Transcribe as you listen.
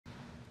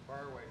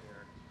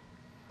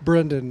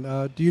Brendan,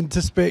 do you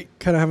anticipate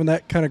kind of having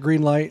that kind of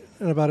green light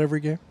in about every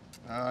game?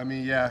 I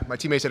mean, yeah, my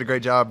teammates did a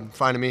great job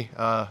finding me.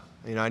 I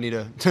need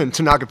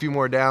to knock a few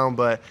more down,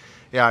 but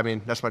yeah, I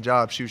mean, that's my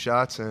job, shoot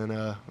shots, and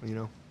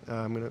I'm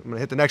gonna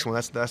hit the next one.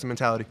 That's the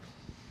mentality.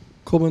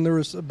 Coleman, there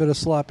was a bit of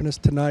sloppiness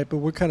tonight, but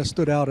what kind of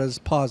stood out as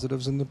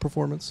positives in the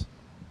performance?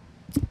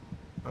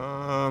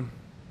 I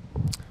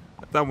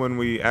thought when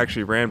we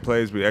actually ran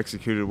plays, we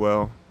executed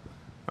well.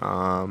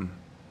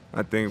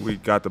 I think we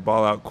got the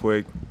ball out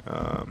quick,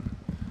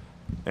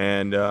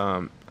 and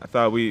I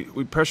thought we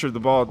pressured the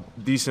ball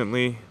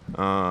decently.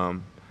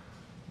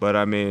 But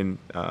I mean,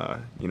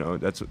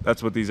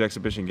 that's what these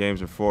exhibition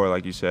games are for.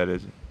 Like you said,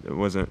 it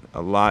wasn't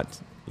a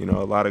lot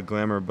of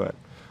glamour, but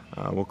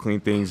we'll clean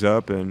things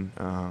up and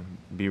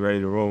be ready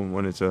to roll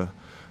when it's a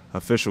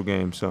official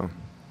game. So,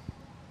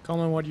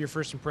 Coleman, what are your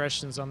first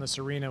impressions on this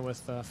arena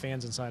with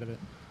fans inside of it?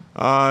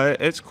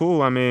 It's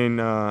cool. I mean,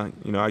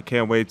 I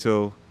can't wait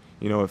till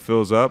it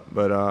fills up.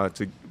 But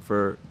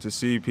to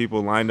see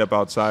people lined up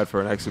outside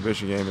for an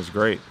exhibition game is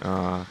great.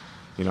 I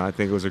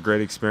think it was a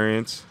great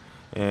experience.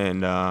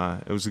 And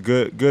it was a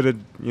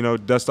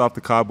good dust off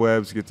the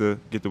cobwebs, get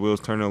the wheels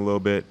turning a little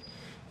bit,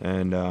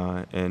 and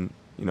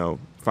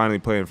finally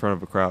play in front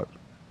of a crowd.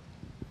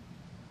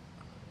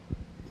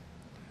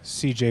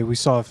 CJ, we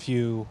saw a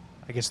few,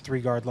 I guess,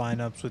 three-guard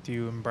lineups with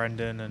you and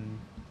Brendan and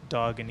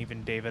Doug and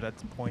even David at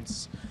the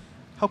points.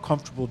 How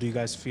comfortable do you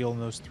guys feel in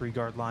those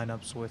three-guard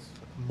lineups with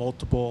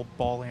multiple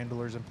ball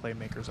handlers and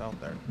playmakers out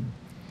there?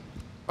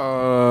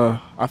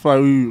 I feel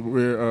like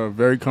we're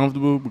very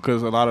comfortable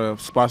because a lot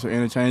of spots are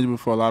interchangeable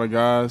for a lot of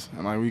guys,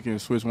 and like we can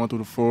switch 1 through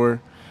the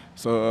 4.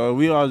 So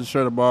we all just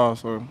share the ball.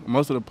 So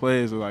most of the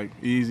plays are like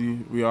easy.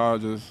 We all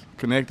just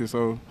connected.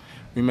 So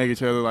we make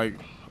each other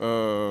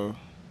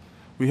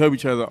we help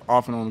each other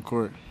often on the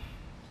court.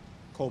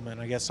 Coleman,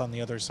 I guess on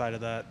the other side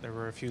of that, there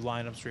were a few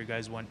lineups where you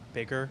guys went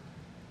bigger.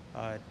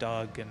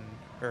 Doug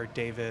or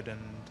David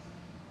and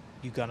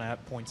you gonna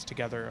have points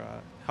together.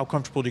 How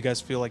comfortable do you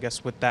guys feel, I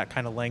guess, with that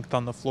kind of length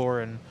on the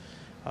floor? And,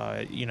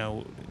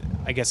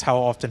 I guess how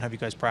often have you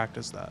guys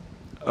practiced that?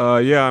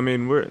 Yeah, I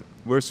mean,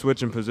 we're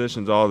switching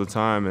positions all the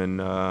time, and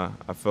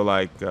I feel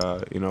like,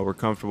 we're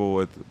comfortable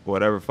with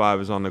whatever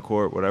 5 is on the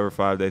court, whatever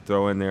 5 they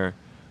throw in there.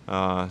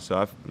 So,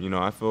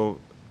 I feel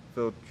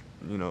a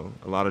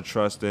lot of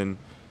trust in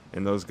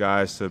those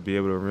guys to be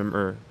able to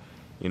remember,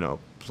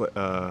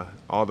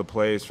 all the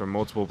plays from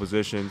multiple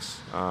positions,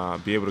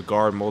 be able to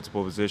guard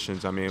multiple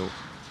positions. I mean,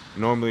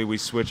 normally we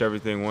switch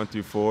everything 1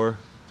 through 4.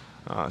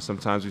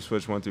 Sometimes we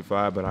switch 1 through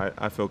 5, but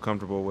I feel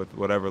comfortable with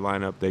whatever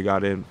lineup they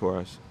got in for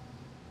us.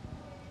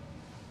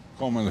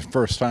 Coleman, the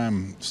first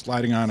time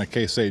sliding on a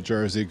K-State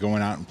jersey,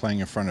 going out and playing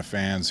in front of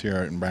fans here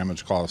at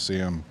Bramlage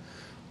Coliseum.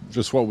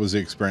 Just what was the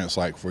experience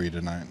like for you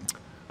tonight?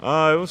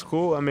 It was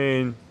cool. I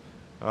mean,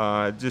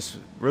 it just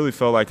really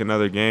felt like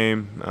another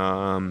game.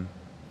 I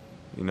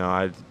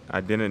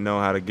didn't know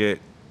how to get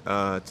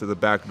to the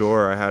back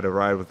door. I had to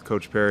ride with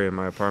Coach Perry, and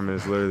my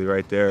apartment is literally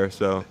right there.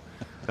 So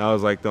that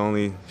was like the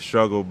only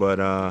struggle.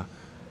 But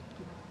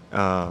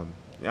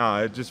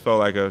it just felt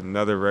like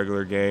another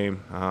regular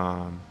game.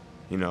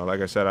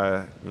 Like I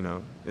said,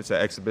 it's an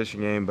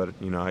exhibition game, but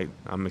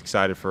I'm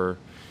excited for,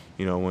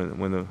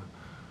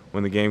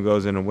 when the game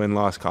goes in a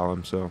win-loss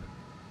column. So,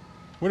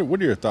 what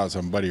are your thoughts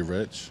on Buddy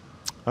Rich?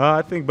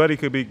 I think Buddy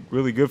could be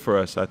really good for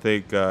us. I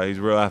think he's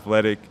real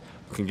athletic,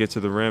 can get to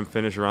the rim,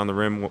 finish around the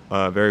rim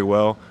very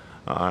well.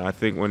 I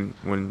think when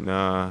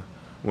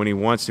he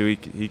wants to,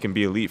 he can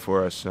be elite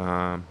for us.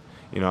 I'm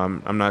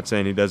not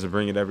saying he doesn't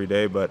bring it every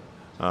day, but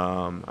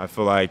I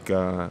feel like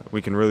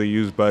we can really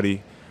use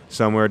Buddy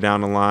somewhere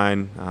down the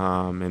line,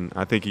 and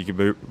I think he could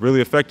be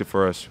really effective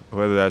for us,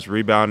 whether that's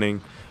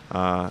rebounding,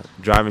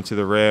 driving to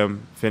the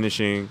rim,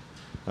 finishing,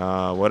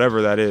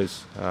 whatever that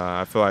is.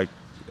 I feel like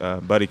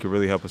Buddy could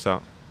really help us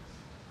out.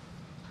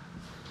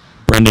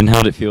 Brendan,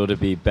 how did it feel to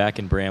be back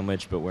in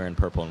Bramlage but wearing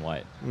purple and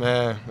white?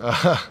 Man,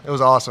 it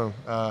was awesome.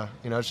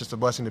 It's just a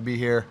blessing to be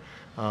here.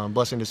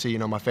 Blessing to see,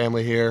 my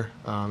family here,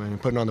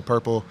 and putting on the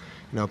purple,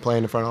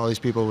 playing in front of all these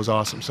people was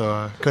awesome.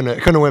 So couldn't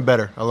have went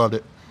better. I loved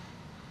it.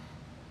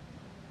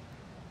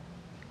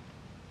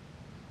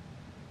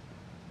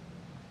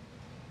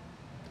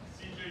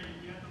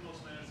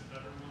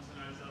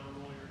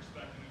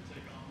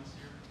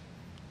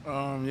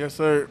 Yes,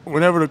 sir.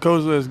 Whenever the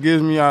coach list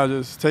gives me, I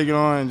just take it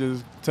on and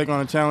just take on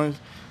a challenge.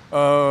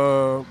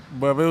 But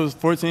if it was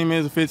 14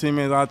 minutes or 15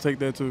 minutes, I'll take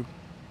that too.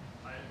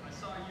 I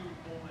saw you and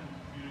Coleman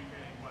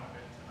communicating quite a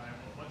bit tonight.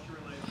 What's your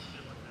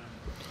relationship with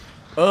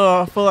him?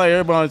 I feel like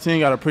everybody on the team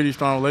got a pretty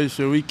strong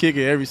relationship. We kick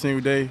it every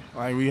single day.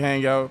 Like, we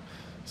hang out.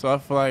 So I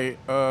feel like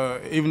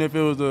even if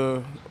it was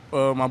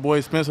my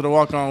boy Spencer to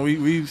walk on,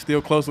 we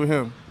still close with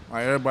him.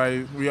 Like,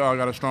 everybody, we all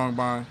got a strong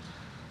bond.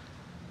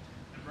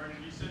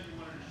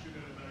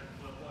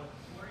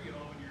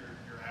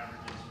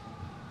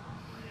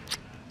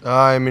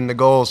 The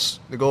goal's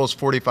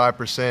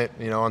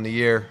 45%, on the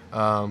year.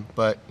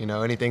 But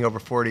anything over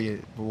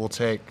 40, we'll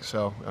take.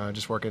 So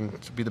just working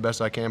to be the best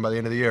I can by the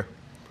end of the year.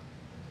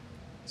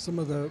 Some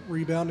of the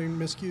rebounding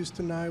miscues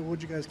tonight, what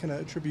would you guys kind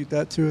of attribute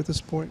that to at this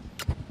point?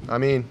 I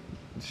mean,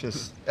 it's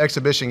just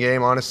exhibition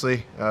game,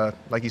 honestly.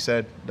 Like you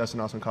said,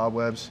 dusting off some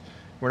cobwebs.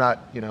 We're not,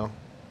 you know,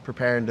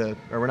 preparing to,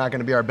 or we're not going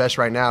to be our best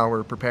right now.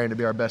 We're preparing to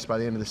be our best by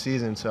the end of the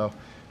season. So,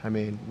 I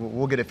mean,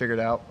 we'll get it figured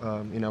out.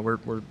 You know,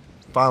 we're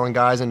filing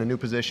guys into new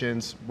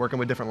positions, working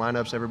with different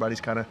lineups.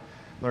 Everybody's kind of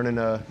learning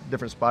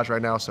different spots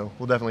right now, so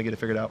we'll definitely get it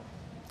figured out.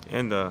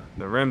 And the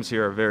rims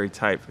here are very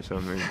tight for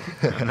some reason.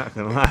 I'm not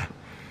gonna lie,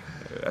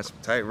 that's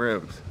tight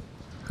rims.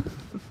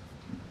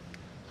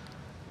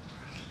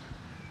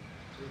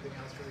 Anything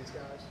else for these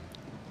guys?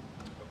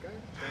 Okay.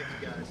 Thank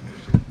you guys.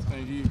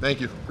 Thank you.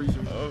 Thank you.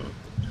 Appreciate it.